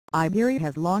iberry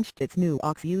has launched its new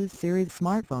Auxus series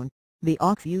smartphone, the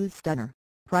Auxus Stunner,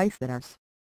 priced at Rs.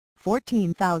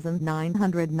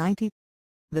 14,990.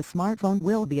 The smartphone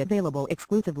will be available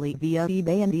exclusively via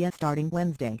eBay India starting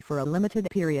Wednesday for a limited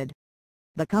period.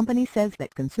 The company says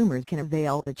that consumers can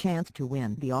avail the chance to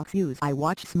win the Auxus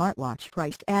iWatch smartwatch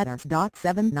priced at Rs.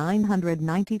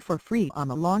 7,990 for free on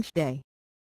the launch day.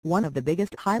 One of the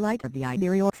biggest highlights of the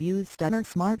iberry Auxus Stunner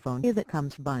smartphone is it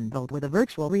comes bundled with a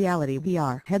virtual reality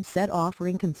VR headset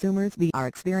offering consumers VR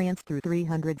experience through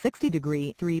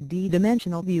 360-degree 3D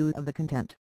dimensional view of the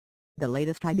content. The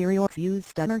latest iberry Auxus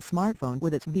Stunner smartphone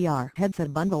with its VR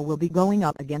headset bundle will be going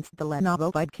up against the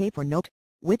Lenovo AKB Note,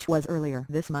 which was earlier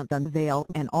this month unveiled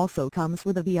and also comes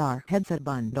with a VR headset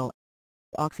bundle.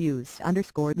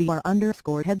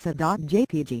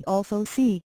 Auxus_VR_headset.jpg Also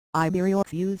see, iberry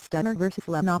Auxus Stunner vs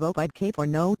Lenovo AKB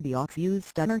Note. The Auxus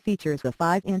Stunner features a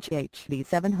 5-inch HD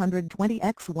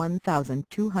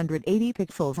 720x1280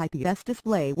 pixels IPS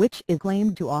display which is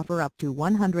claimed to offer up to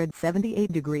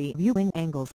 178-degree viewing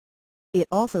angles. It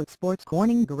also sports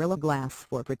Corning Gorilla Glass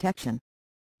for protection.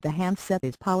 The handset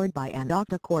is powered by an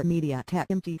octa-core MediaTek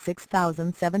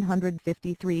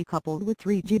MT6753 coupled with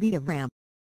 3 GB of RAM.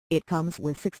 It comes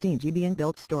with 16 GB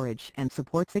inbuilt storage and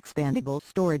supports expandable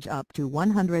storage up to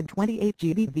 128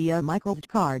 GB via microSD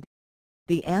card.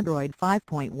 The Android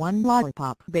 5.1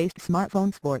 Lollipop-based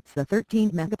smartphone sports the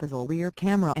 13-megapixel rear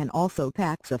camera and also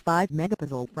packs a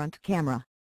 5-megapixel front camera.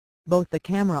 Both the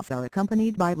cameras are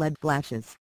accompanied by LED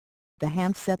flashes. The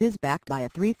handset is backed by a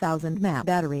 3000 mAh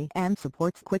battery and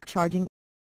supports quick charging.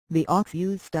 The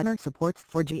Auxus Stunner supports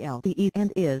 4G LTE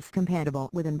and is compatible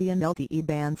with NB and LTE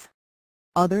bands.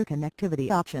 Other connectivity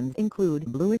options include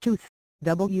Bluetooth,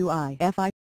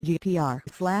 Wi-Fi,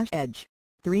 GPR/Edge,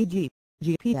 3G,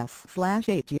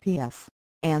 GPS/8 GPS,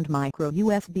 and micro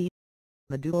USB.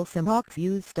 The dual SIM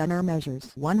Auxus Stunner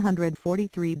measures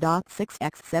 143.6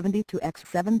 x 72 x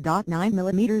 7.9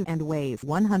 mm and weighs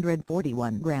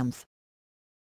 141 grams.